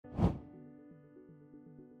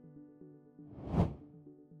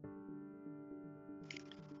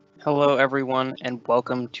Hello everyone and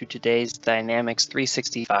welcome to today's Dynamics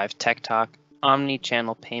 365 Tech Talk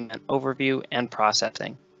omni-channel payment overview and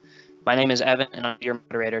processing. My name is Evan and I'm your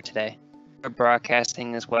moderator today. We're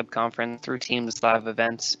broadcasting this web conference through Teams live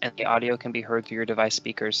events and the audio can be heard through your device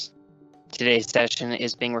speakers. Today's session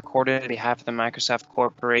is being recorded on behalf of the Microsoft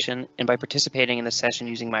Corporation, and by participating in the session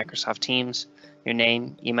using Microsoft Teams, your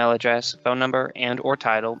name, email address, phone number, and/or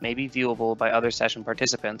title may be viewable by other session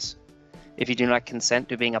participants. If you do not consent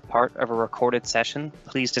to being a part of a recorded session,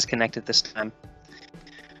 please disconnect at this time.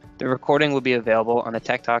 The recording will be available on the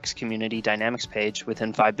TechTalks Community Dynamics page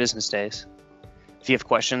within 5 business days. If you have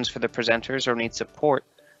questions for the presenters or need support,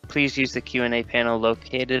 please use the Q&A panel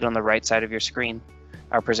located on the right side of your screen.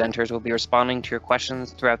 Our presenters will be responding to your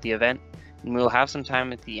questions throughout the event, and we will have some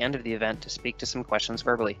time at the end of the event to speak to some questions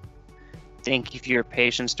verbally. Thank you for your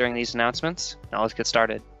patience during these announcements. Now let's get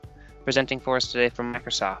started. Presenting for us today from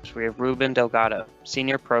Microsoft, we have Ruben Delgado,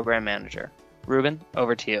 Senior Program Manager. Ruben,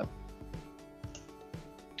 over to you.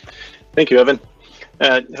 Thank you, Evan.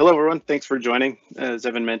 Hello, everyone. Thanks for joining. As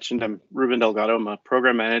Evan mentioned, I'm Ruben Delgado. I'm a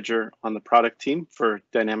Program Manager on the product team for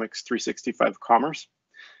Dynamics 365 Commerce.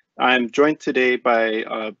 I'm joined today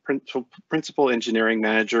by Principal Engineering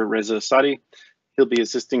Manager Reza Sadi. He'll be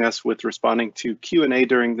assisting us with responding to Q&A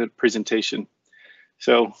during the presentation.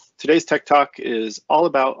 So today's Tech Talk is all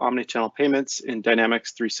about omni-channel payments in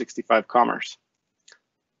Dynamics 365 Commerce.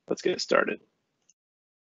 Let's get started.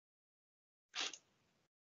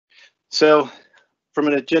 So from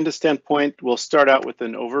an agenda standpoint, we'll start out with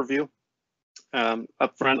an overview.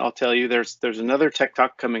 Up front, I'll tell you there's another Tech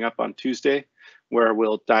Talk coming up on Tuesday where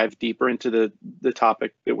we'll dive deeper into the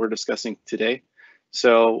topic that we're discussing today.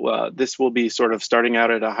 So this will be sort of starting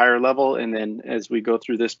out at a higher level, and then as we go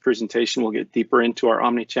through this presentation, we'll get deeper into our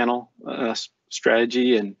omni-channel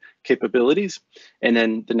strategy and capabilities. And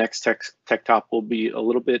then the next Tech Talk will be a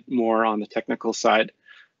little bit more on the technical side.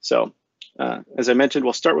 So as I mentioned,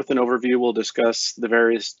 we'll start with an overview. We'll discuss the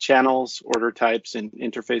various channels, order types, and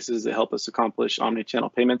interfaces that help us accomplish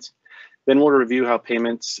omni-channel payments. Then we'll review how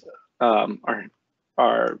payments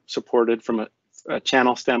are supported from a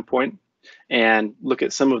channel standpoint, and look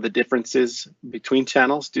at some of the differences between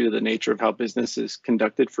channels due to the nature of how business is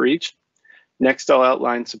conducted for each. Next, I'll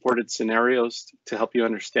outline supported scenarios to help you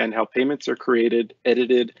understand how payments are created,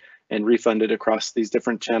 edited, and refunded across these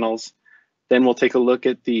different channels. Then we'll take a look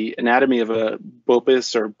at the anatomy of a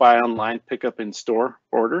BOPIS or buy online, pick up in store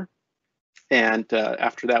order. And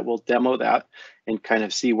after that, we'll demo that and kind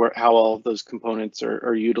of see how all of those components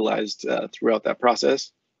are utilized throughout that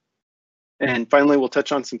process. And finally, we'll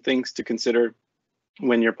touch on some things to consider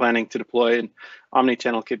when you're planning to deploy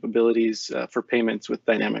omni-channel capabilities for payments with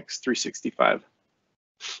Dynamics 365.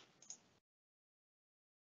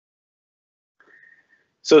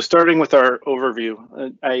 So starting with our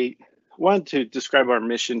overview, I wanted to describe our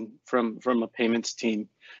mission from a payments team.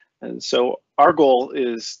 And so our goal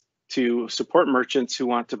is to support merchants who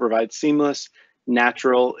want to provide seamless,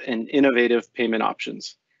 natural, and innovative payment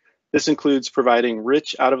options. This includes providing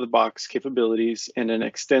rich out-of-the-box capabilities and an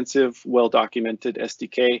extensive, well-documented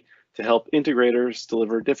SDK to help integrators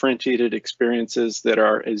deliver differentiated experiences that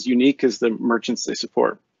are as unique as the merchants they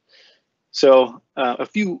support. So a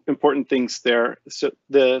few important things there. So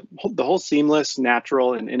the whole seamless,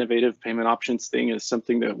 natural, and innovative payment options thing is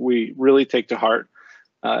something that we really take to heart.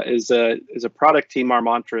 As a product team, our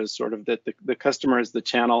mantra is sort of that the customer is the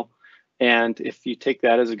channel. And if you take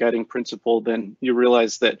that as a guiding principle, then you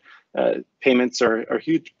realize that payments are a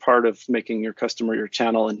huge part of making your customer your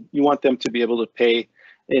channel, and you want them to be able to pay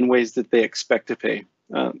in ways that they expect to pay.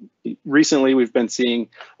 Recently, we've been seeing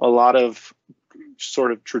a lot of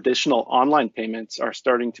sort of traditional online payments are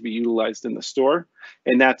starting to be utilized in the store.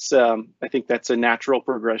 And that's, I think that's a natural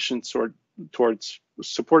progression towards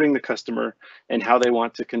supporting the customer and how they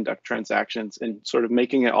want to conduct transactions and sort of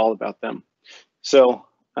making it all about them. So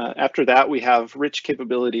after that, we have rich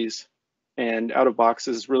capabilities, and out of box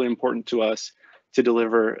is really important to us to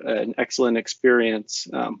deliver an excellent experience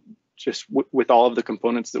just with all of the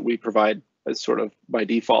components that we provide as sort of by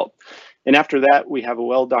default. And after that, we have a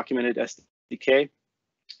well-documented SDK,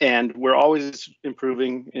 and we're always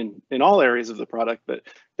improving in all areas of the product, but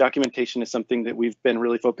documentation is something that we've been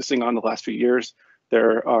really focusing on the last few years.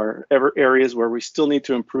 There are areas where we still need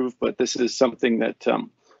to improve, but this is something that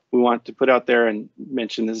we want to put out there and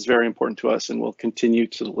mention. This is very important to us, and we'll continue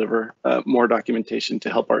to deliver more documentation to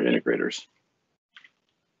help our integrators.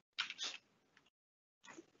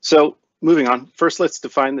 So moving on, first let's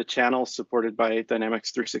define the channels supported by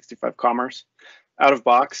Dynamics 365 Commerce. Out of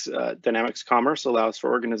box, Dynamics Commerce allows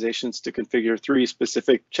for organizations to configure 3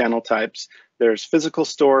 specific channel types. There's physical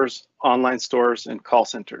stores, online stores, and call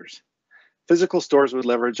centers. Physical stores would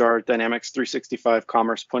leverage our Dynamics 365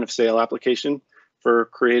 Commerce point of sale application for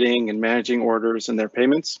creating and managing orders and their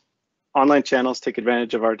payments. Online channels take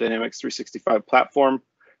advantage of our Dynamics 365 platform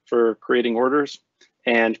for creating orders,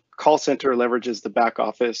 and call center leverages the back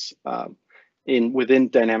office within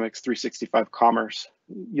Dynamics 365 Commerce.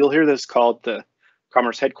 You'll hear this called the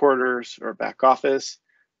Commerce headquarters or back office.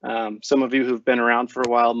 Some of you who've been around for a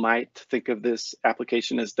while might think of this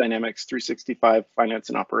application as Dynamics 365 Finance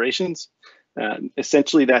and Operations.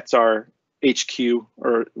 Essentially, that's our HQ,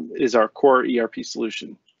 or is our core ERP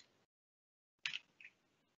solution.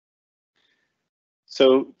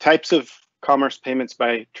 So types of commerce payments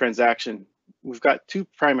by transaction. We've got 2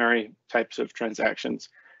 primary types of transactions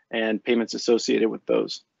and payments associated with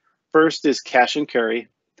those. First is cash and carry.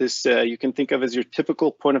 This you can think of as your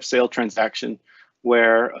typical point of sale transaction,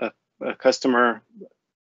 where a customer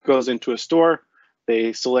goes into a store,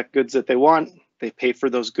 they select goods that they want, they pay for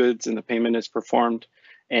those goods, and the payment is performed,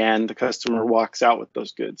 and the customer walks out with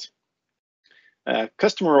those goods.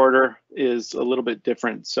 Customer order is a little bit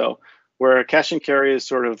different. So where a cash and carry is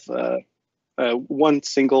sort of one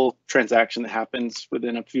single transaction that happens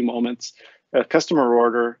within a few moments, a customer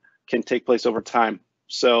order can take place over time.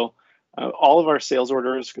 So all of our sales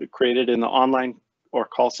orders created in the online or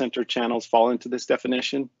call center channels fall into this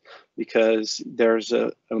definition, because there's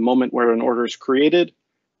a moment where an order is created,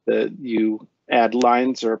 that you add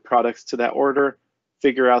lines or products to that order,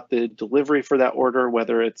 figure out the delivery for that order,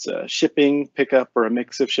 whether it's a shipping, pickup, or a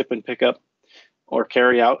mix of ship and pickup, or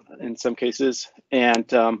carry out in some cases, and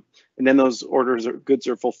then those orders or goods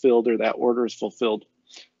are fulfilled, or that order is fulfilled.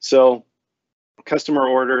 So customer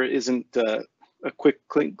order isn't a quick,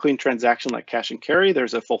 clean transaction like cash and carry.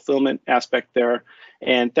 There's a fulfillment aspect there,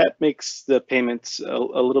 and that makes the payments a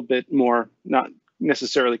little bit more, not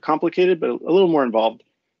necessarily complicated, but a little more involved.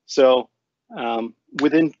 So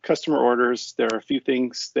within customer orders, there are a few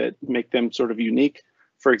things that make them sort of unique.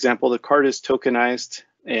 For example, the card is tokenized,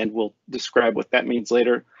 and we'll describe what that means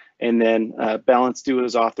later. And then balance due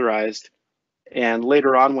is authorized. And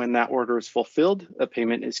later on, when that order is fulfilled, a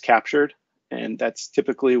payment is captured. And that's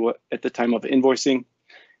typically what at the time of invoicing.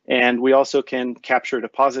 And we also can capture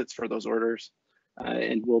deposits for those orders.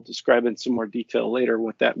 And we'll describe in some more detail later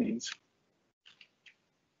what that means.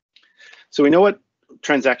 So we know what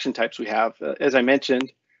transaction types we have. As I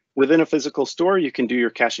mentioned, within a physical store, you can do your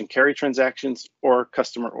cash and carry transactions or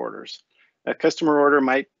customer orders. A customer order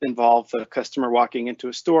might involve a customer walking into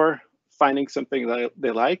a store, finding something that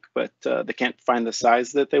they like, but they can't find the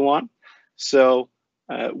size that they want. So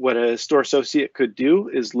what a store associate could do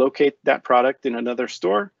is locate that product in another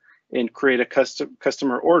store and create a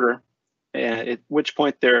customer order, at which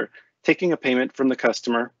point they're taking a payment from the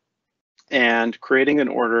customer and creating an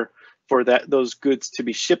order for those goods to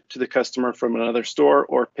be shipped to the customer from another store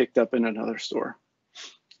or picked up in another store.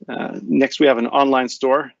 Next, we have an online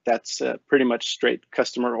store. That's pretty much straight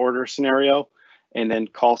customer order scenario. And then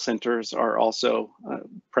call centers are also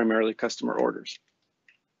primarily customer orders.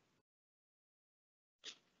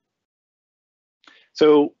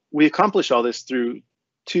 So we accomplish all this through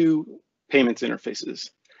 2 payments interfaces.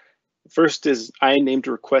 First is iNamed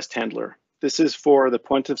Request Handler. This is for the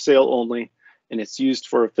point of sale only, and it's used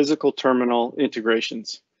for physical terminal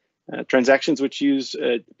integrations. Transactions which use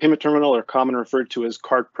a payment terminal are commonly referred to as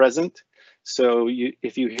card present. So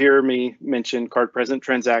if you hear me mention card present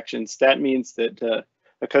transactions, that means that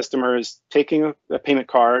a customer is taking a payment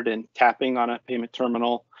card and tapping on a payment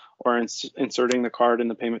terminal, or inserting the card in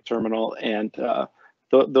the payment terminal, and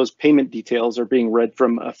those payment details are being read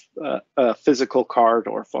from a physical card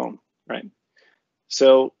or phone, right?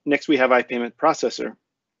 So next we have iPayment Processor.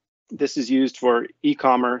 This is used for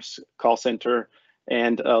e-commerce, call center,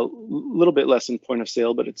 and a little bit less in point of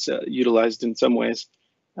sale, but it's utilized in some ways.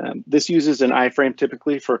 This uses an iframe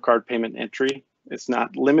typically for card payment entry. It's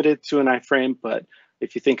not limited to an iframe, but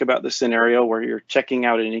if you think about the scenario where you're checking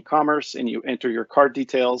out in e-commerce and you enter your card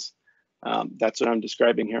details, that's what I'm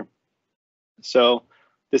describing here. So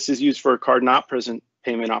this is used for card not present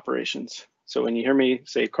payment operations. So when you hear me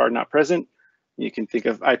say card not present, you can think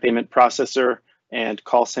of iPayment Processor and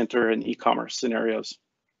call center and e-commerce scenarios.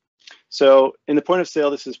 So in the point of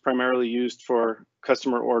sale, this is primarily used for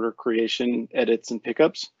customer order creation, edits, and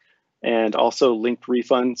pickups, and also linked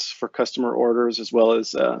refunds for customer orders, as well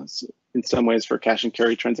as in some ways for cash and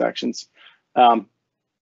carry transactions.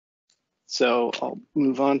 So I'll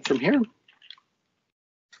move on from here.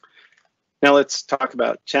 Now let's talk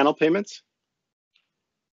about channel payments.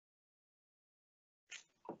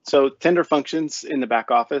 So tender functions in the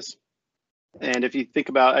back office. And if you think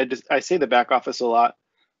about, I say the back office a lot.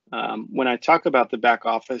 When I talk about the back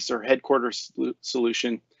office or headquarters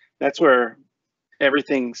solution, that's where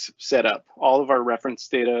everything's set up. All of our reference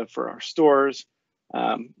data for our stores,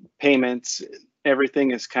 payments,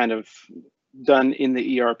 everything is kind of done in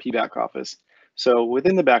the ERP back office. So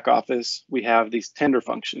within the back office, we have these tender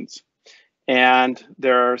functions. And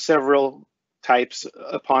there are several types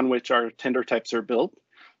upon which our tender types are built.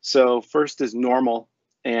 So first is normal,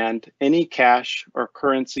 and any cash or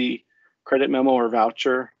currency, credit memo or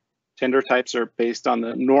voucher tender types are based on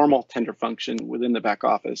the normal tender function within the back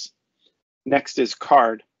office. Next is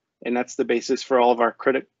card, and that's the basis for all of our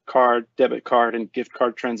credit card, debit card, and gift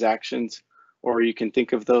card transactions, or you can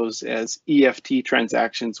think of those as EFT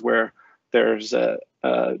transactions, where there's a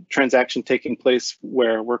transaction taking place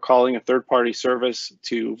where we're calling a third-party service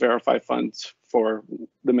to verify funds for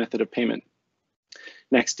the method of payment.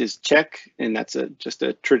 Next is check, and that's just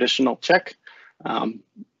a traditional check.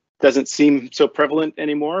 Doesn't seem so prevalent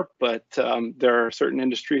anymore, but there are certain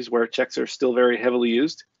industries where checks are still very heavily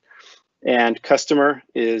used. And customer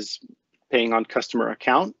is paying on customer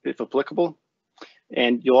account, if applicable.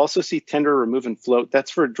 And you'll also see tender, remove, and float.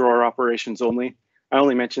 That's for drawer operations only. I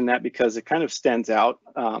only mention that because it kind of stands out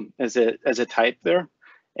as a type there.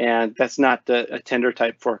 And that's not a tender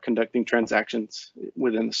type for conducting transactions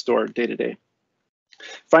within the store day to day.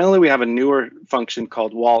 Finally, we have a newer function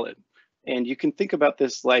called wallet. And you can think about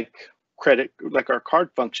this like our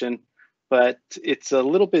card function, but it's a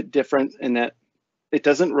little bit different in that it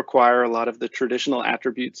doesn't require a lot of the traditional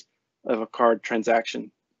attributes of a card transaction.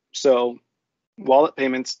 So wallet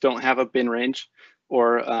payments don't have a bin range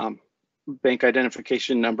or bank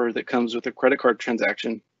identification number that comes with a credit card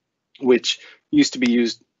transaction, which used to be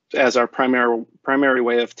used as our primary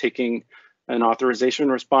way of taking an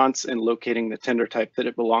authorization response and locating the tender type that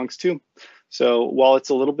it belongs to. So wallet's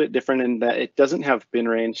a little bit different in that it doesn't have bin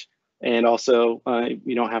range, and also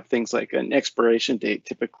you don't have things like an expiration date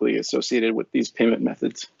typically associated with these payment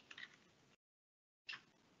methods.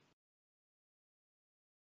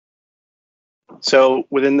 So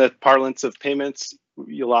within the parlance of payments,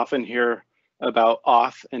 you'll often hear about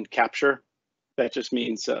auth and capture. That just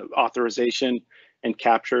means authorization and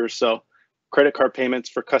capture. So credit card payments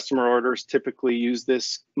for customer orders typically use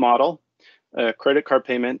this model. A credit card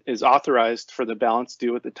payment is authorized for the balance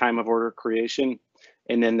due at the time of order creation,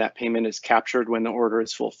 and then that payment is captured when the order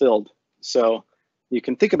is fulfilled. So you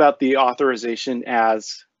can think about the authorization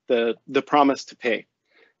as the promise to pay.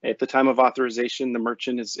 At the time of authorization, the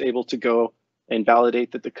merchant is able to go and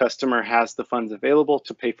validate that the customer has the funds available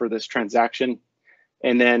to pay for this transaction.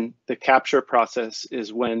 And then the capture process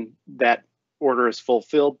is when that order is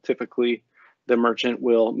fulfilled. Typically, the merchant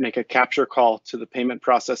will make a capture call to the payment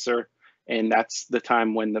processor, and that's the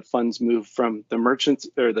time when the funds move from the merchant's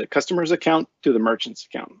or the customer's account to the merchant's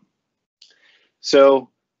account.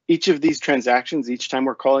 So each of these transactions, each time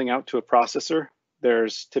we're calling out to a processor,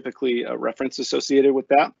 there's typically a reference associated with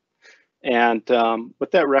that. And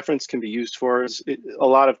what that reference can be used for is a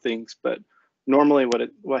lot of things, but normally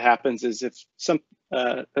what happens is if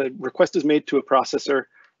a request is made to a processor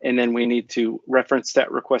and then we need to reference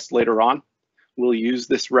that request later on, we'll use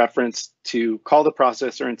this reference to call the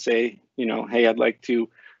processor and say, hey, I'd like to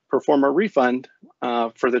perform a refund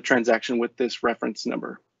for the transaction with this reference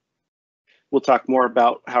number. We'll talk more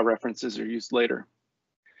about how references are used later.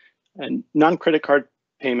 And non-credit card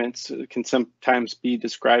payments can sometimes be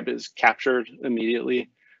described as captured immediately.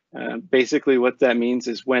 Basically, what that means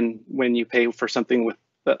is when you pay for something with,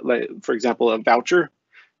 for example, a voucher,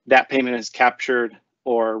 that payment is captured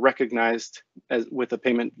or recognized as with a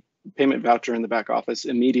payment voucher in the back office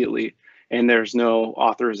immediately, and there's no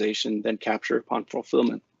authorization then capture upon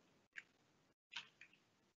fulfillment.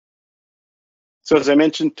 So as I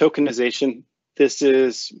mentioned, tokenization, this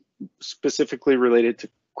is specifically related to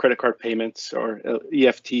credit card payments or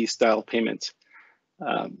EFT style payments.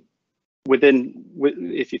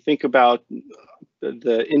 If you think about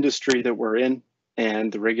the industry that we're in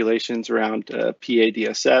and the regulations around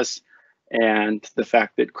PADSS and the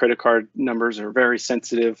fact that credit card numbers are very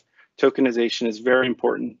sensitive, tokenization is very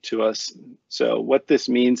important to us. So what this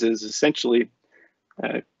means is essentially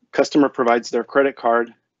a customer provides their credit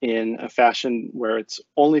card in a fashion where it's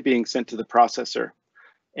only being sent to the processor.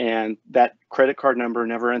 And that credit card number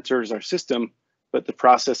never enters our system, but the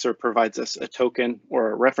processor provides us a token or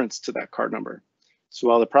a reference to that card number. So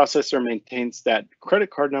while the processor maintains that credit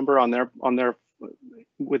card number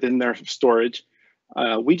within their storage,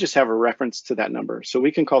 we just have a reference to that number. So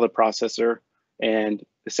we can call the processor and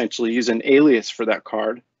essentially use an alias for that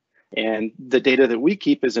card. And the data that we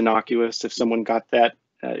keep is innocuous. If someone got that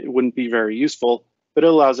it wouldn't be very useful, but it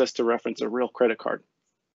allows us to reference a real credit card.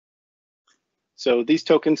 So these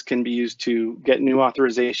tokens can be used to get new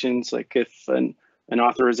authorizations, like if an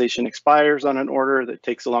authorization expires on an order that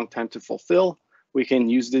takes a long time to fulfill, we can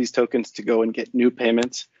use these tokens to go and get new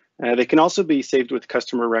payments. They can also be saved with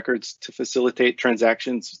customer records to facilitate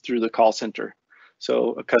transactions through the call center.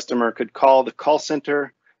 So a customer could call the call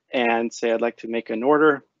center and say, I'd like to make an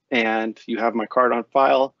order, and you have my card on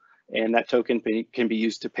file, and that token can be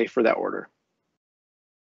used to pay for that order.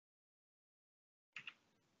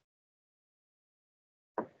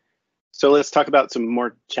 So let's talk about some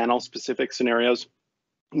more channel specific scenarios.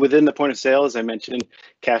 Within the point of sale, as I mentioned,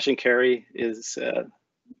 cash and carry is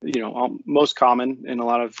most common in a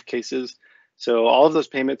lot of cases. So all of those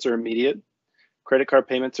payments are immediate. Credit card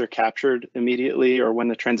payments are captured immediately or when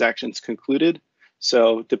the transaction's concluded.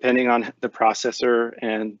 So depending on the processor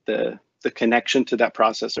and the connection to that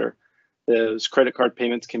processor, those credit card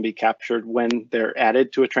payments can be captured when they're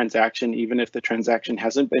added to a transaction, even if the transaction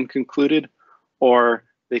hasn't been concluded, or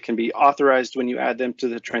they can be authorized when you add them to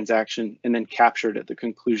the transaction and then captured at the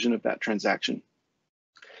conclusion of that transaction.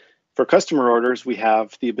 For customer orders, we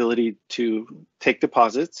have the ability to take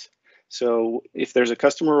deposits. So if there's a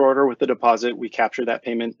customer order with a deposit, we capture that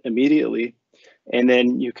payment immediately. And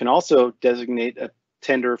then you can also designate a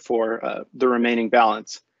tender for the remaining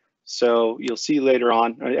balance. So you'll see later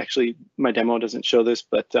on, actually my demo doesn't show this,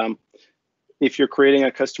 but if you're creating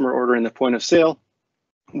a customer order in the point of sale,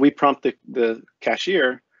 we prompt the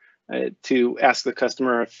cashier to ask the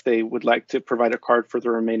customer if they would like to provide a card for the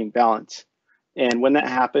remaining balance. And when that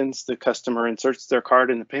happens, the customer inserts their card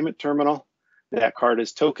in the payment terminal. That card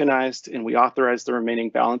is tokenized, and we authorize the remaining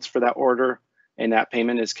balance for that order, and that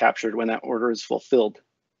payment is captured when that order is fulfilled.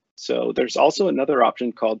 So there's also another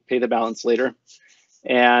option called pay the balance later.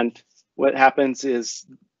 And what happens is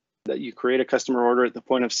that you create a customer order at the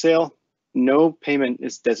point of sale. No payment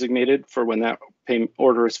is designated for when that payment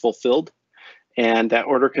order is fulfilled. And that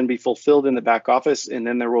order can be fulfilled in the back office, and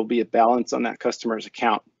then there will be a balance on that customer's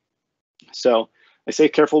account. So I say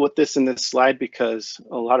careful with this in this slide because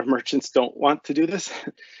a lot of merchants don't want to do this.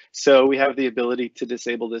 So we have the ability to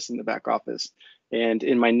disable this in the back office. And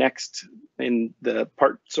in the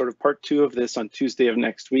part 2 of this on Tuesday of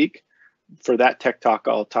next week, for that tech talk,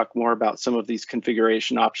 I'll talk more about some of these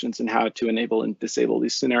configuration options and how to enable and disable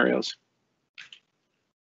these scenarios.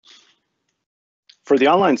 For the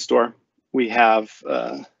online store, we have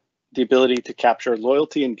the ability to capture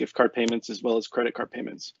loyalty and gift card payments as well as credit card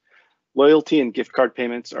payments. Loyalty and gift card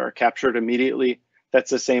payments are captured immediately.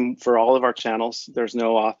 That's the same for all of our channels. There's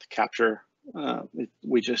no auth capture.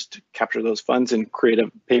 We just capture those funds and create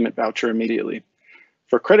a payment voucher immediately.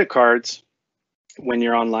 For credit cards, when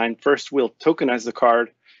you're online, first we'll tokenize the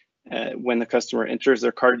card when the customer enters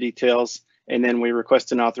their card details, and then we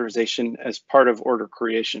request an authorization as part of order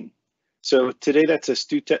creation. So today that's a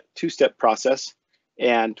two-step process,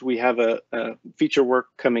 and we have a feature work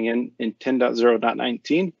coming in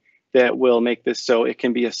 10.0.19 that will make this so it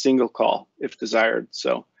can be a single call if desired.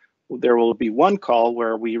 So there will be one call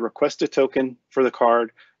where we request a token for the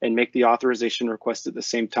card and make the authorization request at the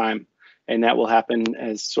same time. And that will happen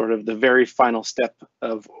as sort of the very final step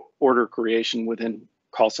of order creation within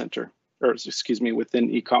call center, or excuse me, within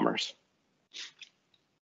e-commerce.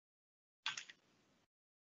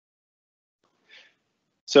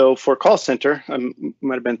 So for call center, I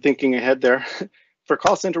might have been thinking ahead there. For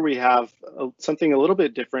call center, we have something a little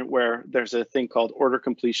bit different where there's a thing called order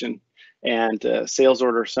completion and sales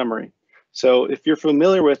order summary. So if you're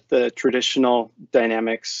familiar with the traditional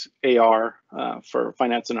Dynamics AR for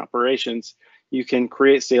finance and operations, you can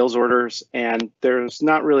create sales orders, and there's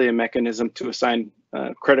not really a mechanism to assign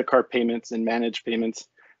credit card payments and manage payments.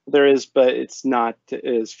 There is, but it's not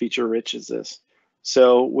as feature rich as this.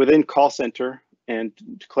 So within call center, and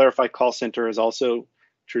to clarify, call center is also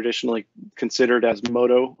traditionally considered as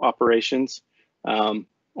MODO operations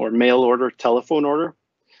or mail order, telephone order.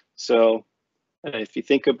 So if you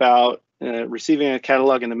think about receiving a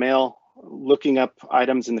catalog in the mail, looking up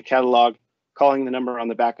items in the catalog, calling the number on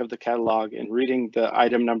the back of the catalog, and reading the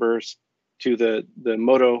item numbers to the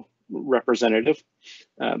MODO representative.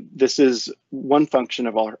 This is one function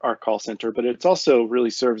of our call center, but it also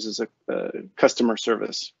really serves as a customer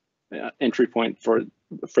service entry point for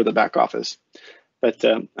the back office. But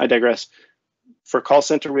I digress. For call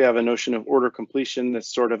center, we have a notion of order completion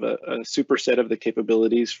that's sort of a superset of the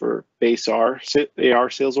capabilities for base AR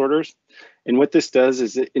sales orders. And what this does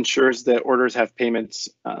is it ensures that orders have payments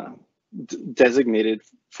designated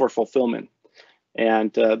for fulfillment.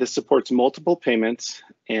 And this supports multiple payments.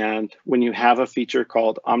 And when you have a feature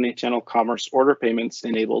called omni-channel commerce order payments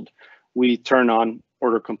enabled, we turn on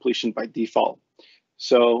order completion by default.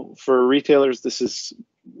 So for retailers, this is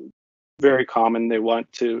very common. They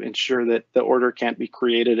want to ensure that the order can't be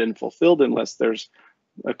created and fulfilled unless there's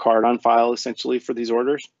a card on file essentially for these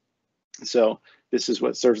orders. So this is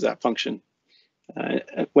what serves that function.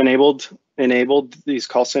 When enabled, these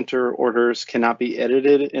call center orders cannot be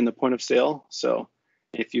edited in the point of sale. So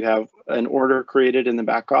if you have an order created in the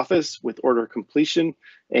back office with order completion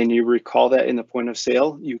and you recall that in the point of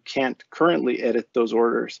sale, you can't currently edit those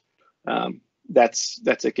orders.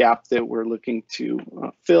 That's a gap that we're looking to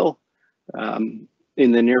fill in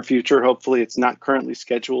the near future. Hopefully it's not currently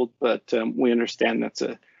scheduled, but we understand that's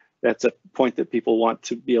a point that people want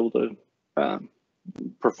to be able to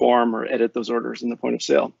perform or edit those orders in the point of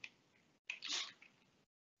sale.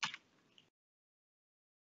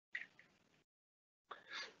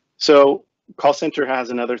 So call center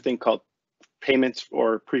has another thing called payments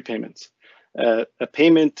or prepayments. A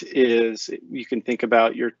payment is, you can think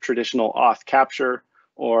about your traditional auth capture,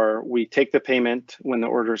 or we take the payment when the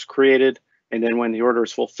order is created, and then when the order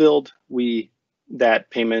is fulfilled,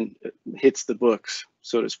 that payment hits the books,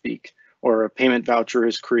 so to speak, or a payment voucher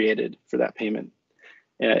is created for that payment.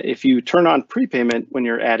 If you turn on prepayment when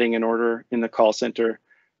you're adding an order in the call center,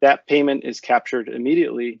 that payment is captured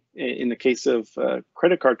immediately. In the case of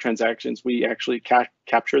credit card transactions, we actually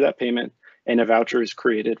capture that payment and a voucher is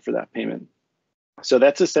created for that payment. So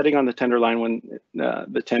that's a setting on the tender line when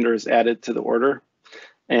the tender is added to the order.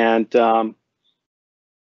 And I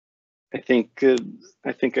think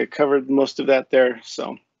I covered most of that there.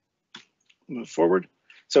 So move forward.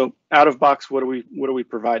 So out of box, what do we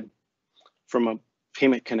provide from a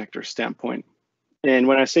payment connector standpoint? And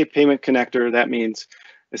when I say payment connector, that means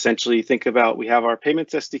essentially think about, we have our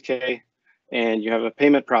Payments SDK and you have a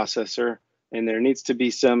payment processor, and there needs to be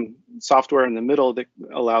some software in the middle that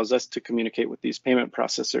allows us to communicate with these payment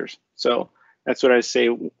processors. So that's what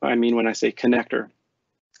I mean when I say connector.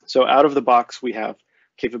 So out of the box, we have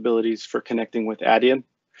capabilities for connecting with Adyen,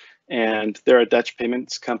 and they're a Dutch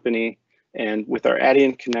payments company. And with our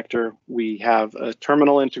Adyen connector, we have a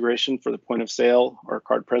terminal integration for the point of sale or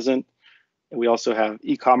card present. And we also have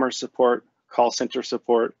e-commerce support, call center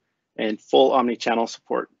support, and full omni-channel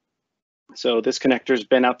support. So this connector has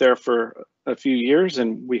been out there for a few years,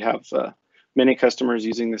 and we have many customers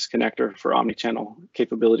using this connector for omni-channel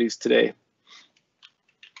capabilities today.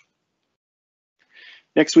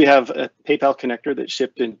 Next, we have a PayPal connector that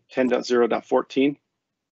shipped in 10.0.14.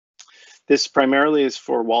 This primarily is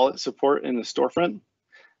for wallet support in the storefront.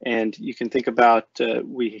 And you can think about,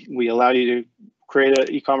 we allow you to create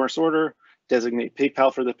an e-commerce order, designate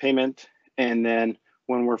PayPal for the payment, and then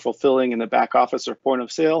when we're fulfilling in the back office or point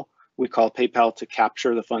of sale, we call PayPal to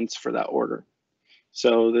capture the funds for that order.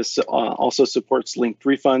 So this also supports linked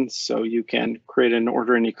refunds. So you can create an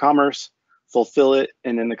order in e-commerce, fulfill it,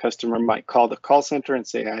 and then the customer might call the call center and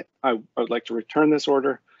say, I would like to return this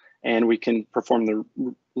order, and we can perform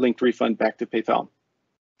the linked refund back to PayPal.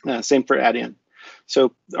 Same for Adyen.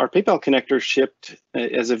 So our PayPal connector shipped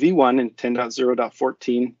as a V1 in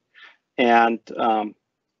 10.0.14, and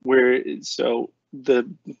so the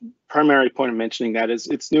primary point of mentioning that is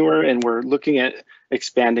it's newer, and we're looking at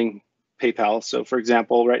expanding PayPal. So for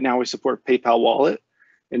example, right now we support PayPal Wallet.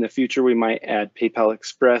 In the future, we might add PayPal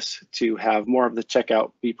Express to have more of the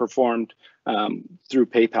checkout be performed through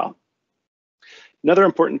PayPal. Another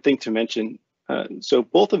important thing to mention, so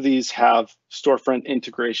both of these have storefront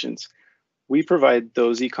integrations. We provide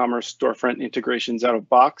those e-commerce storefront integrations out of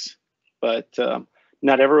box, but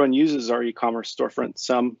not everyone uses our e-commerce storefront.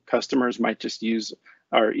 Some customers might just use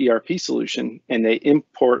our ERP solution and they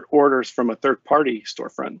import orders from a third-party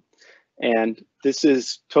storefront. And this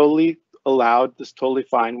is totally allowed, this is totally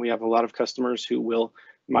fine. We have a lot of customers who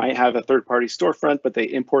might have a third-party storefront, but they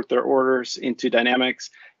import their orders into Dynamics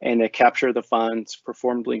and they capture the funds,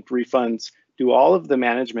 perform linked refunds, do all of the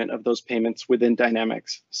management of those payments within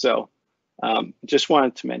Dynamics. So just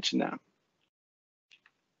wanted to mention that.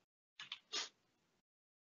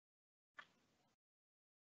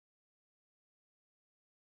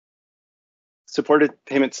 Supported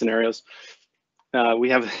payment scenarios. We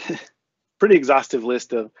have a pretty exhaustive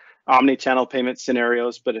list of omni-channel payment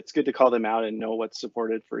scenarios, but it's good to call them out and know what's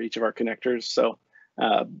supported for each of our connectors. So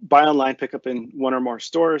buy online, pick up in one or more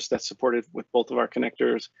stores, that's supported with both of our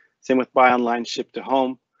connectors. Same with buy online, ship to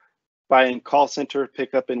home. Buy in call center,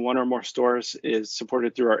 pick up in one or more stores is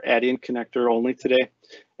supported through our Adyen connector only today.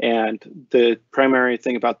 And the primary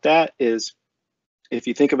thing about that is if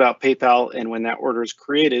you think about PayPal and when that order is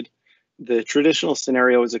created, the traditional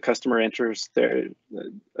scenario is a customer enters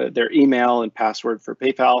their email and password for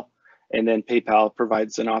PayPal, and then PayPal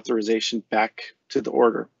provides an authorization back to the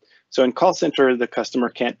order. So in call center, the customer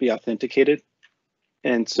can't be authenticated.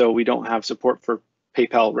 And so we don't have support for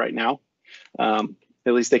PayPal right now.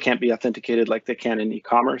 At least they can't be authenticated like they can in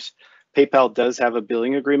e-commerce. PayPal does have a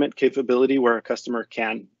billing agreement capability where a customer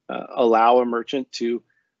can allow a merchant to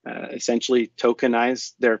essentially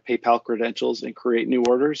tokenize their PayPal credentials and create new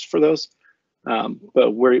orders for those.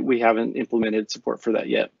 But we haven't implemented support for that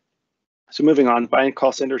yet. So moving on, buy in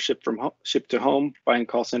call center, ship to home, buy in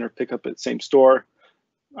call center, pick up at same store,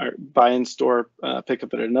 or buy in store, pick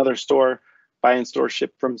up at another store, buy in store,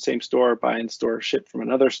 ship from same store, buy in store, ship from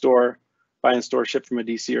another store, buy in store, ship from a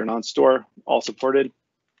DC or non-store, all supported.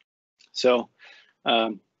 So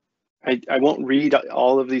I won't read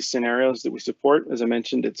all of these scenarios that we support. As I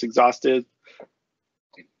mentioned, it's exhaustive.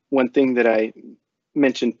 One thing that I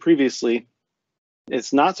mentioned previously,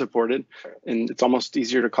 it's not supported, and it's almost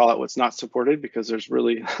easier to call out what's not supported because there's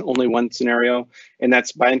really only one scenario, and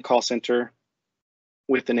that's buy in call center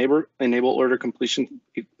with enable order completion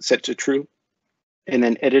set to true, and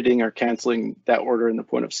then editing or canceling that order in the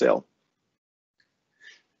point of sale.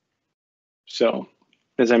 So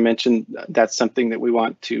as I mentioned, that's something that we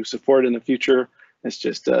want to support in the future. It's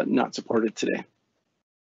just not supported today.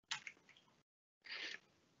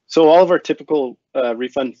 So all of our typical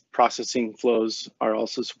refund processing flows are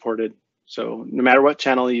also supported. So no matter what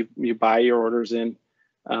channel you buy your orders in,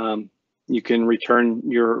 you can return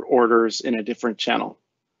your orders in a different channel.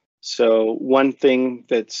 So one thing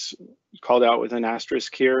that's called out with an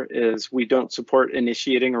asterisk here is we don't support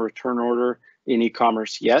initiating a return order in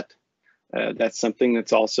e-commerce yet. That's something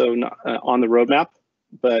that's also not, on the roadmap,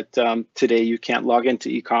 but today you can't log into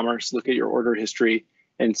e-commerce, look at your order history,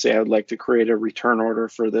 and say, I would like to create a return order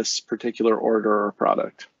for this particular order or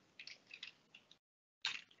product.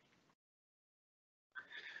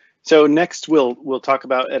 So next, we'll talk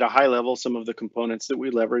about at a high level some of the components that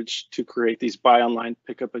we leverage to create these buy online,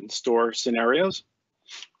 pick up in store scenarios.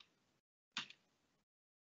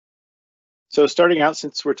 So starting out,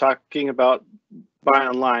 since we're talking about buy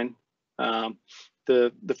online,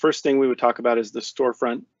 the first thing we would talk about is the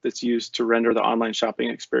storefront that's used to render the online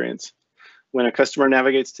shopping experience. When a customer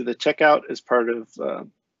navigates to the checkout as part of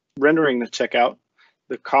rendering the checkout,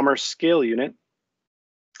 the commerce scale unit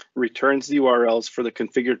returns the URLs for the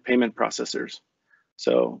configured payment processors.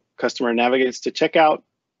 So customer navigates to checkout.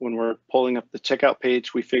 When we're pulling up the checkout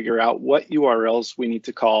page, we figure out what URLs we need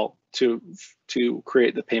to call to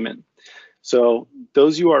create the payment. So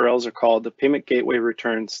those URLs are called, the payment gateway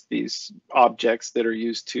returns these objects that are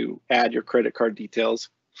used to add your credit card details.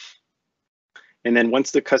 And then once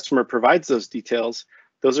the customer provides those details,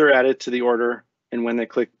 those are added to the order. And when they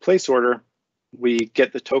click place order, we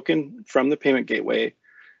get the token from the payment gateway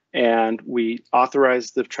and we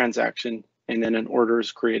authorize the transaction, and then an order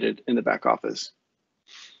is created in the back office,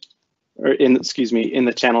 or in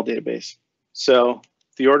the channel database. So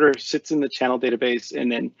the order sits in the channel database,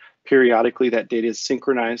 and then periodically that data is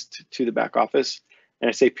synchronized to the back office. And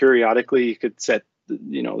I say periodically, you could set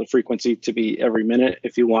the frequency to be every minute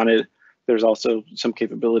if you wanted. There's also some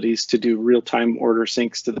capabilities to do real-time order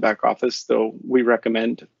syncs to the back office, though we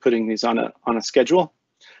recommend putting these on a schedule.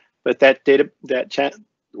 But that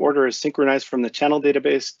order is synchronized from the channel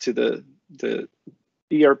database to the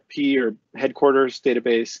ERP or headquarters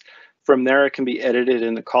database. From there, it can be edited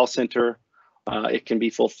in the call center. It can be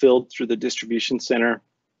fulfilled through the distribution center,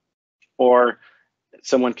 or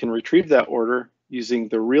someone can retrieve that order using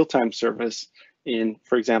the real-time service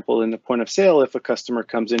for example, in the point of sale. If a customer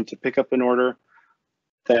comes in to pick up an order,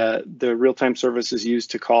 the real-time service is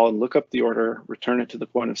used to call and look up the order, return it to the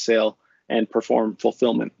point of sale, and perform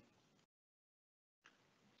fulfillment.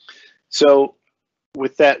 So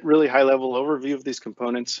with that really high-level overview of these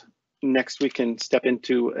components, next we can step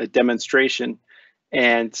into a demonstration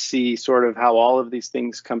and see sort of how all of these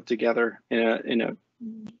things come together in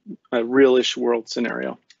a real-ish world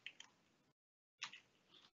scenario.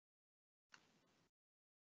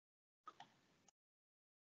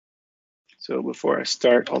 So before I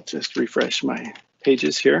start, I'll just refresh my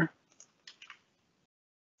pages here.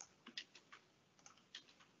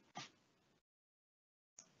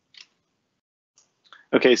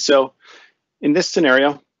 Okay, so in this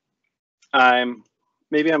scenario, I'm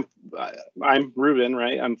Ruben,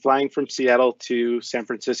 right? I'm flying from Seattle to San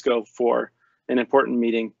Francisco for an important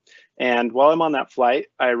meeting. And while I'm on that flight,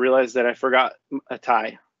 I realized that I forgot a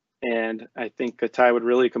tie. And I think a tie would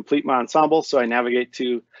really complete my ensemble. So I navigate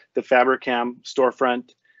to the Fabricam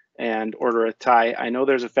storefront and order a tie. I know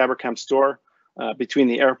there's a Fabricam store between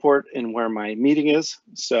the airport and where my meeting is.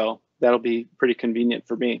 So that'll be pretty convenient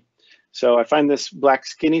for me. So I find this black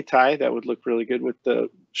skinny tie that would look really good with the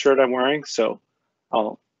shirt I'm wearing. So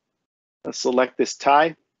I'll select this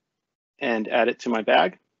tie. and add it to my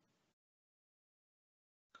bag.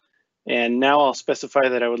 And now I'll specify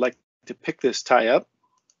that I would like to pick this tie up.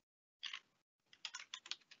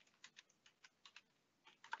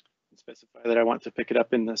 Specify that I want to pick it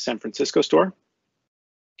up in the San Francisco store.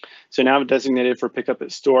 So now I'm designated for pickup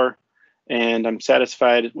at store, and I'm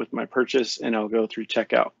satisfied with my purchase, and I'll go through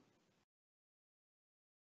checkout.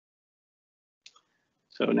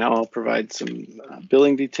 So now I'll provide some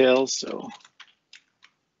billing details. So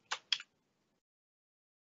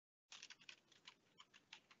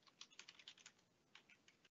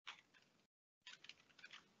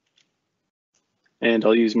and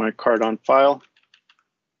I'll use my card on file.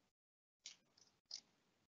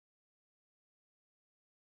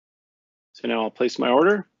 So now I'll place my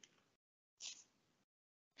order.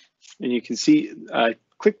 And you can see, I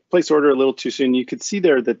clicked place order a little too soon. You could see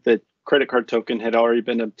there that the credit card token had already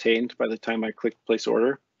been obtained by the time I clicked place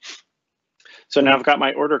order. So now I've got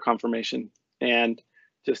my order confirmation. And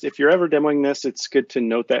just if you're ever demoing this, it's good to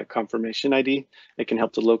note that confirmation ID. It can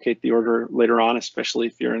help to locate the order later on, especially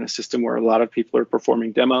if you're in a system where a lot of people are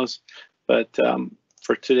performing demos. But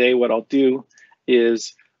for today, what I'll do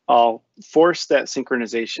is I'll force that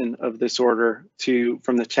synchronization of this order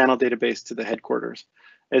from the channel database to the headquarters.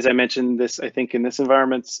 As I mentioned, this, I think in this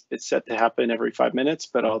environment, it's set to happen every 5 minutes,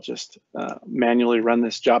 but I'll just manually run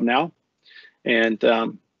this job now. And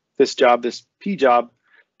this job, this P job,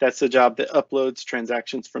 that's the job that uploads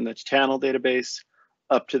transactions from the channel database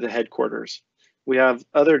up to the headquarters. We have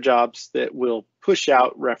other jobs that will push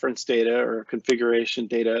out reference data or configuration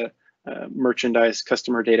data, merchandise,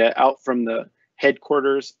 customer data out from the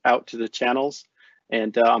headquarters out to the channels.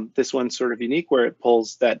 And this one's sort of unique where it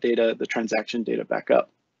pulls that data, the transaction data back up.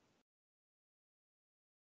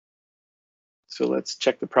 So let's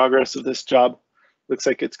check the progress of this job. Looks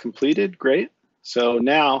like it's completed, great. So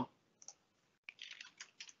now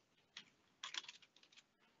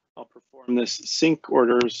I'll perform this sync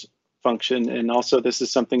orders function. And also this is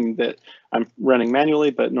something that I'm running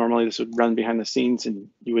manually, but normally this would run behind the scenes and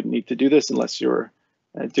you wouldn't need to do this unless you're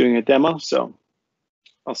doing a demo. So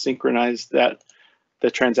I'll synchronize that, the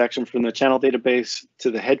transaction from the channel database to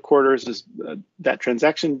the headquarters. That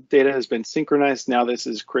transaction data has been synchronized. Now this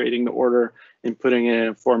is creating the order and putting it in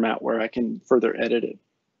a format where I can further edit it.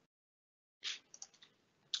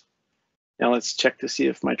 Now let's check to see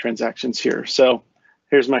if my transaction's here. So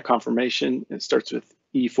here's my confirmation. It starts with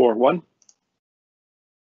E41.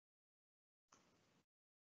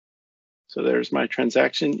 So there's my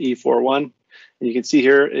transaction, E41. And you can see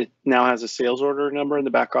here, it now has a sales order number in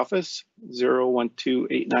the back office,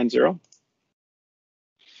 012890.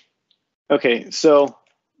 Okay, so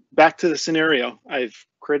back to the scenario. I've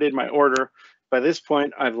created my order. By this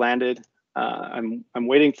point, I've landed. I'm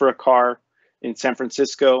waiting for a car in San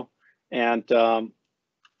Francisco. And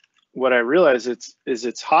what I realized is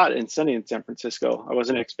it's hot and sunny in San Francisco. I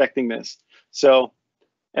wasn't expecting this. So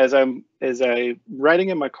as I'm riding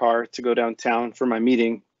in my car to go downtown for my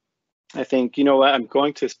meeting, I think, you know what, I'm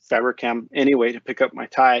going to Fabricam anyway to pick up my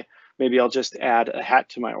tie. Maybe I'll just add a hat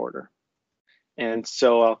to my order. And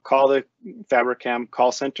so I'll call the Fabricam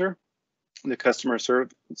call center. The customer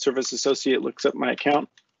service associate looks up my account.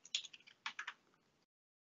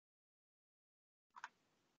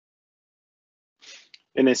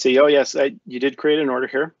 And they say, oh yes, you did create an order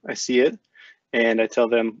here. I see it. And I tell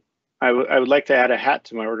them, I would like to add a hat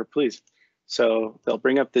to my order, please. So they'll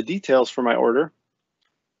bring up the details for my order.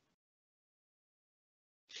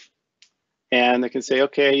 And they can say,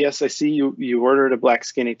 okay, yes, I see you ordered a black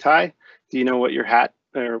skinny tie. Do you know what your hat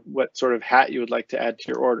or what sort of hat you would like to add to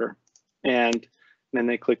your order? And then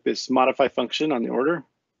they click this modify function on the order.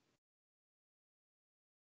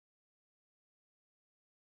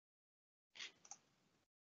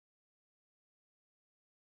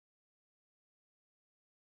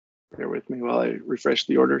 Bear with me while I refresh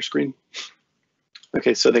the order screen.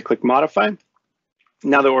 Okay, so they click modify.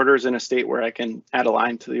 Now the order is in a state where I can add a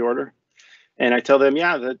line to the order. And I tell them,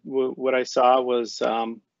 yeah, that what I saw was,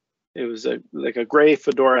 it was like a gray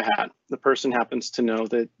fedora hat. The person happens to know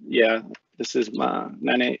that, yeah, this is my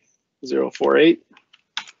 98048,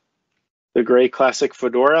 the gray classic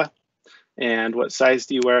fedora. And what size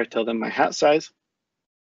do you wear? I tell them my hat size.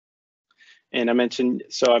 And I mentioned,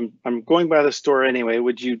 so I'm going by the store anyway.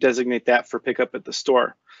 Would you designate that for pickup at the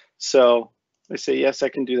store? So I say, yes, I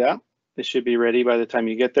can do that. It should be ready by the time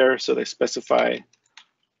you get there. So they specify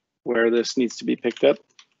where this needs to be picked up.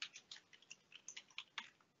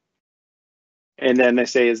 And then they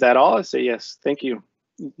say, is that all? I say, yes, thank you.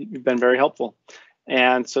 You've been very helpful.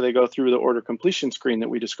 And so they go through the order completion screen that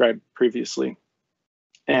we described previously.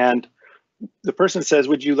 And the person says,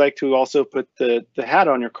 would you like to also put the hat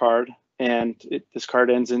on your card and this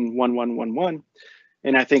card ends in 1111.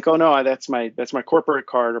 And I think, oh no, that's my corporate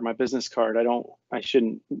card or my business card. I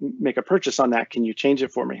shouldn't make a purchase on that. Can you change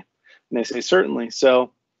it for me? And they say, certainly.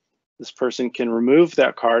 So this person can remove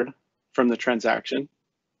that card from the transaction.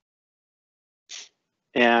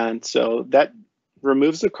 And so that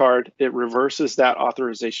removes the card, it reverses that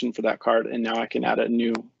authorization for that card, and now I can add a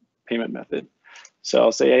new payment method. So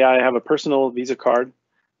I'll say, hey, I have a personal Visa card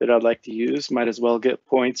that I'd like to use, might as well get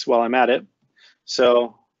points while I'm at it.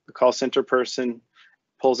 So the call center person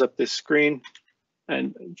pulls up this screen,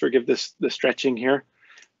 and forgive the stretching here.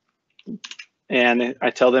 And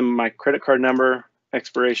I tell them my credit card number,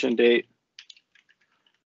 expiration date,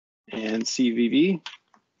 and CVV.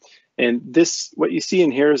 And this, what you see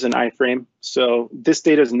in here is an iframe. So this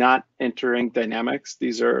data is not entering dynamics.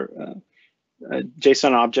 These are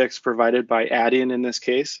JSON objects provided by Adyen in this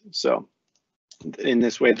case. So in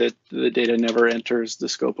this way, the data never enters the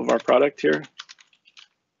scope of our product here.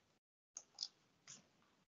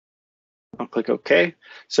 I'll click OK.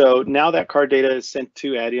 So now that card data is sent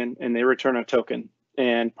to Adyen and they return a token.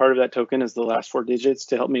 And part of that token is the last 4 digits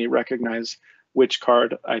to help me recognize which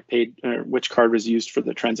card I paid, or which card was used for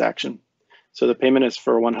the transaction. So the payment is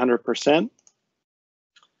for 100%.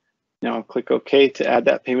 Now I'll click OK to add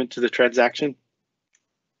that payment to the transaction.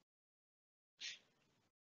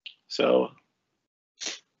 So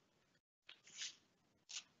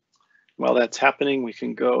while that's happening, we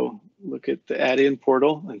can go look at the Adyen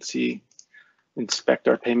portal and inspect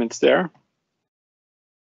our payments there.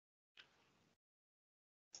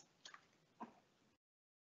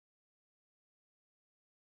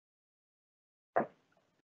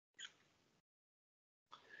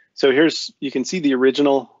 So you can see the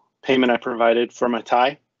original payment I provided for my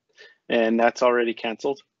tie, and that's already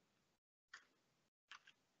canceled.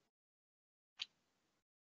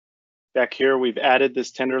 Back here, we've added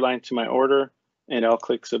this tender line to my order, and I'll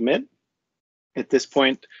click submit. At this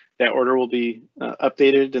point, that order will be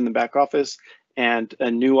updated in the back office, and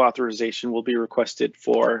a new authorization will be requested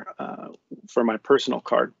for my personal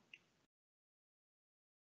card.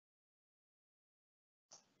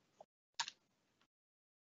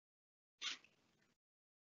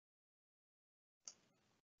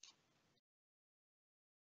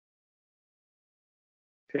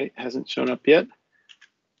 Okay, it hasn't shown up yet,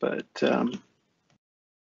 but it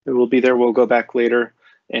will be there. We'll go back later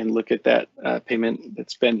and look at that payment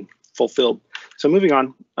that's been fulfilled. So moving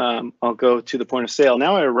on, I'll go to the point of sale.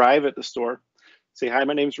 Now I arrive at the store, say, hi,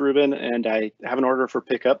 my name's Ruben, and I have an order for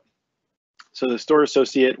pickup. So the store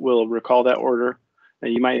associate will recall that order.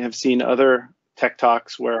 And you might have seen other tech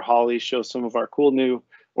talks where Holly shows some of our cool new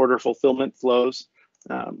order fulfillment flows.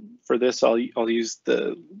 For this, I'll use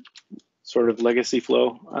the sort of legacy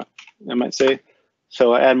flow, I might say.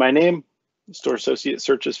 So I add my name, the store associate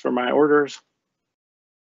searches for my orders.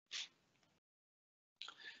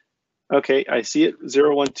 Okay, I see it,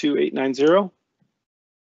 012890.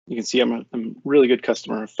 You can see I'm a really good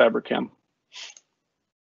customer of Fabricam.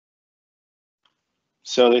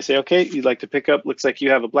 So they say, okay, you'd like to pick up, looks like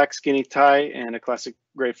you have a black skinny tie and a classic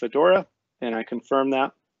gray fedora, and I confirm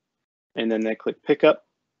that. And then they click pickup.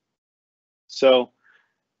 So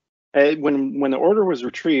when the order was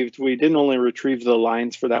retrieved, we didn't only retrieve the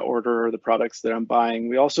lines for that order or the products that I'm buying,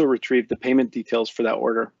 we also retrieved the payment details for that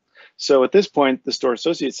order. So at this point, the store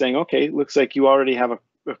associate is saying, okay, looks like you already have a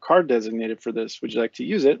card designated for this. Would you like to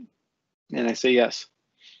use it? And I say yes.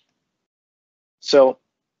 So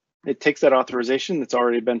it takes that authorization that's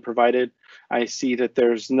already been provided. I see that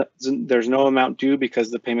there's no amount due because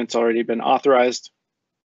the payment's already been authorized.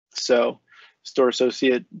 So store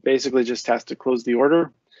associate basically just has to close the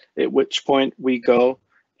order, at which point we go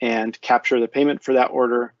and capture the payment for that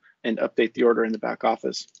order and update the order in the back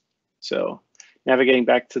office. So navigating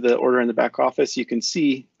back to the order in the back office, you can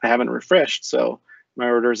see I haven't refreshed. So my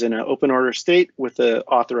order is in an open order state with the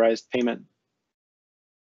authorized payment.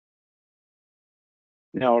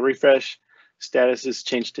 Now I'll refresh, status is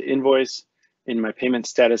changed to invoice, and my payment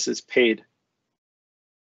status is paid.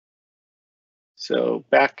 So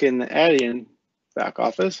back in the Adyen back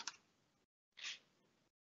office,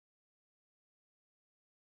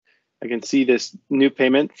 I can see this new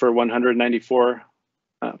payment for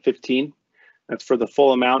 $194.15. That's for the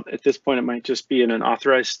full amount. At this point, it might just be in an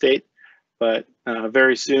authorized state, but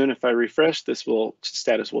very soon, if I refresh, this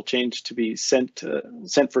status will change to be sent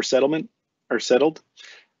for settlement or settled,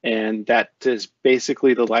 and that is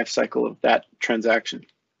basically the life cycle of that transaction.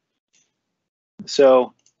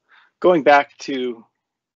 So going back to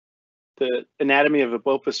the anatomy of a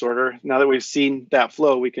BOPUS order, now that we've seen that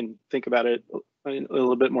flow, we can think about it in a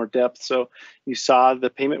little bit more depth. So you saw the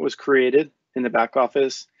payment was created in the back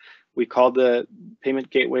office. We call the payment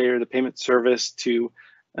gateway or the payment service to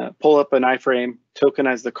pull up an iframe,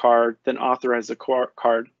 tokenize the card, then authorize the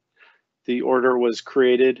card. The order was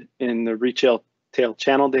created in the retail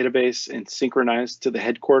channel database and synchronized to the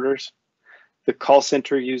headquarters. The call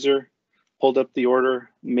center user pulled up the order,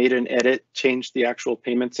 made an edit, changed the actual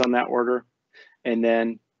payments on that order, and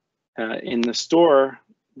then in the store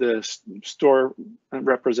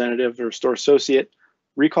representative or store associate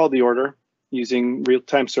recalled the order using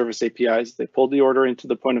real-time service APIs. They pulled the order into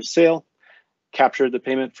the point of sale, captured the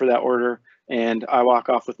payment for that order, and I walk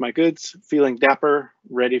off with my goods, feeling dapper,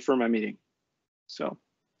 ready for my meeting. So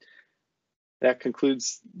that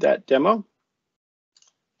concludes that demo.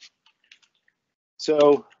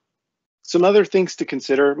 So some other things to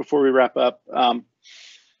consider before we wrap up.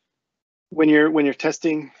 When you're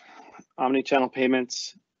testing omni-channel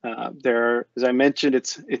payments, as I mentioned,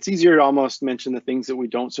 it's easier to almost mention the things that we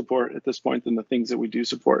don't support at this point than the things that we do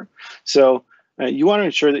support. So you want to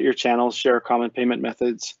ensure that your channels share common payment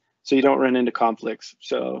methods so you don't run into conflicts.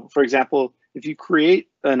 So for example, if you create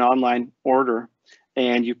an online order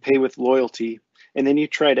and you pay with loyalty, and then you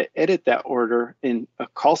try to edit that order in a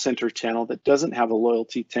call center channel that doesn't have a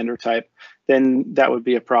loyalty tender type, then that would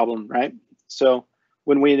be a problem, right? So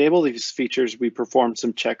when we enable these features, we perform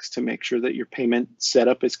some checks to make sure that your payment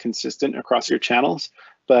setup is consistent across your channels,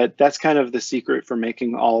 but that's kind of the secret for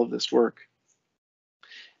making all of this work.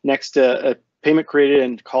 Next, a payment created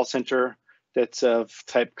in call center that's of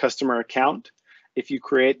type customer account. If you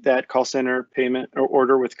create that call center payment or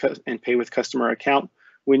order and pay with customer account,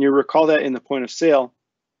 when you recall that in the point of sale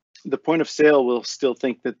will still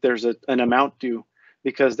think that there's an amount due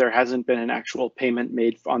because there hasn't been an actual payment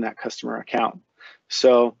made on that customer account.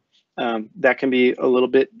 So that can be a little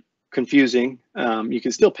bit confusing. You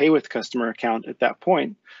can still pay with customer account at that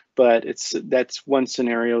point, but that's one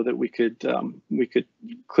scenario that we could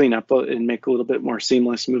clean up and make a little bit more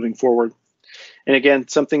seamless moving forward. And again,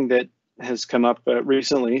 something that has come up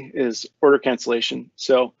recently is order cancellation.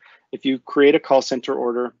 So if you create a call center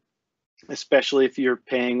order, especially if you're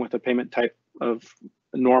paying with a payment type of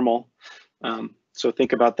normal, so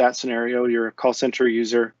think about that scenario, you're a call center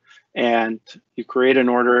user and you create an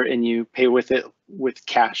order and you pay with it with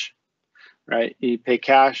cash, right? You pay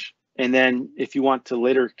cash, and then if you want to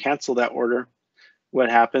later cancel that order, what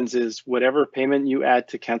happens is whatever payment you add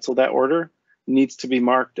to cancel that order needs to be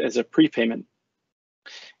marked as a prepayment.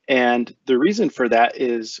 And the reason for that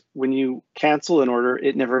is when you cancel an order,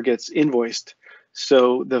 it never gets invoiced.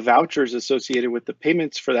 So the vouchers associated with the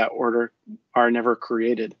payments for that order are never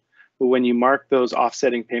created. But when you mark those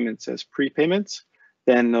offsetting payments as prepayments,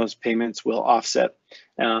 then those payments will offset.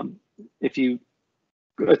 If you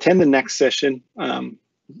attend the next session,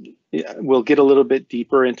 we'll get a little bit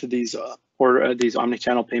deeper into these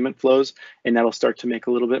omni-channel payment flows, and that'll start to make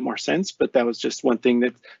a little bit more sense. But that was just one thing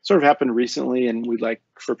that sort of happened recently, and we'd like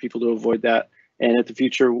for people to avoid that. And in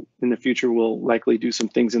the future, we'll likely do some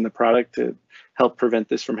things in the product to help prevent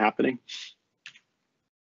this from happening.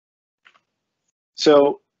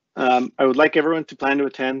 So I would like everyone to plan to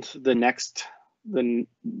attend the next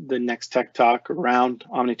Tech Talk around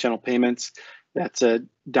omni-channel payments. That's a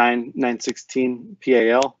Adyen 916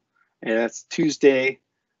 PAL, and that's Tuesday,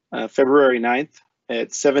 February 9th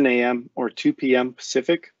at 7 a.m. or 2 p.m.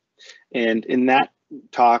 Pacific. And in that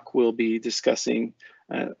talk, we'll be discussing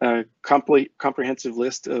a comprehensive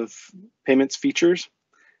list of payments features,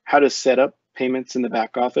 how to set up payments in the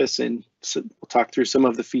back office, and so we'll talk through some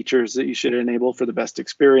of the features that you should enable for the best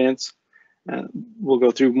experience. We'll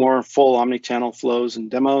go through more full omni-channel flows and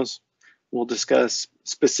demos. We'll discuss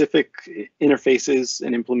specific interfaces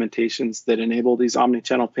and implementations that enable these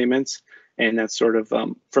omni-channel payments. And that's sort of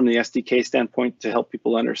from the SDK standpoint to help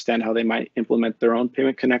people understand how they might implement their own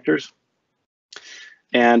payment connectors.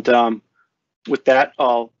 And with that,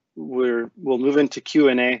 we'll move into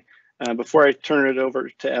Q&A. Before I turn it over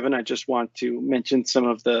to Evan, I just want to mention some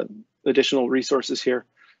of the additional resources here.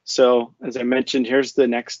 So as I mentioned, here's the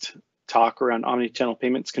next talk around omni-channel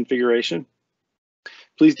payments configuration.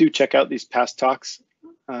 Please do check out these past talks.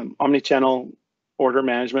 Omni-channel order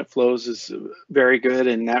management flows is very good,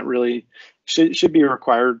 and that really should be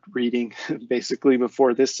required reading basically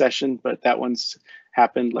before this session, but that one's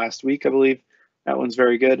happened last week, I believe. That one's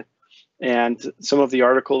very good. And some of the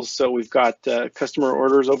articles, so we've got customer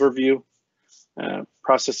orders overview,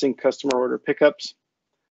 processing customer order pickups,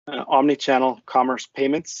 omni-channel commerce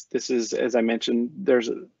payments. This is, as I mentioned, there's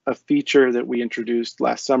a feature that we introduced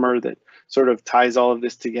last summer that sort of ties all of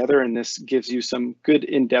this together, and this gives you some good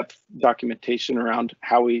in-depth documentation around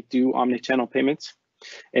how we do omni-channel payments.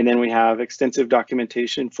 And then we have extensive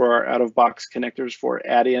documentation for our out-of-box connectors for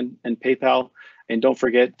Adyen and PayPal, And don't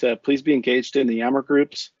forget, please be engaged in the Yammer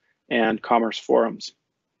groups and commerce forums.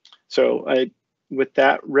 So with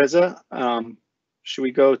that, Reza, should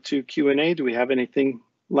we go to Q&A? Do we have anything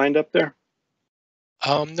lined up there?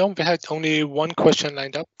 No, we had only one question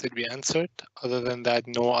lined up that we answered. Other than that,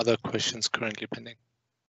 no other questions currently pending.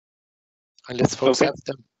 Unless folks have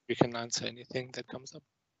them, we can answer anything that comes up.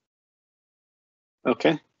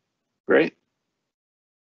 Okay, great.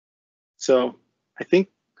 So I think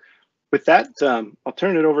with that, I'll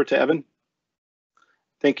turn it over to Evan.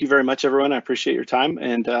 Thank you very much, everyone. I appreciate your time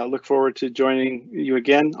and look forward to joining you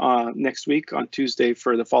again next week on Tuesday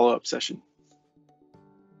for the follow-up session.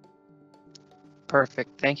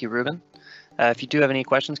 Perfect. Thank you, Ruben. If you do have any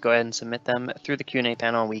questions, go ahead and submit them through the Q&A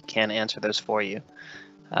panel. We can answer those for you.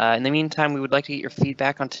 In the meantime, we would like to get your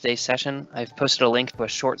feedback on today's session. I've posted a link to a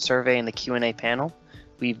short survey in the Q&A panel.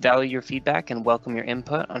 We value your feedback and welcome your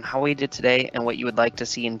input on how we did today and what you would like to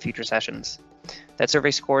see in future sessions. That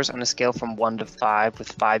survey scores on a scale from 1 to 5,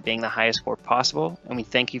 with 5 being the highest score possible, and we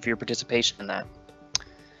thank you for your participation in that.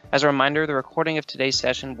 As a reminder, the recording of today's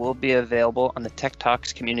session will be available on the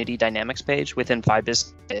TechTalks Community Dynamics page within 5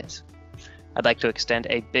 business days. I'd like to extend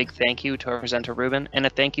a big thank you to our presenter Ruben, and a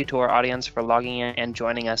thank you to our audience for logging in and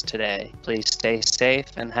joining us today. Please stay safe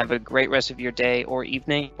and have a great rest of your day or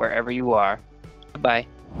evening wherever you are. Goodbye.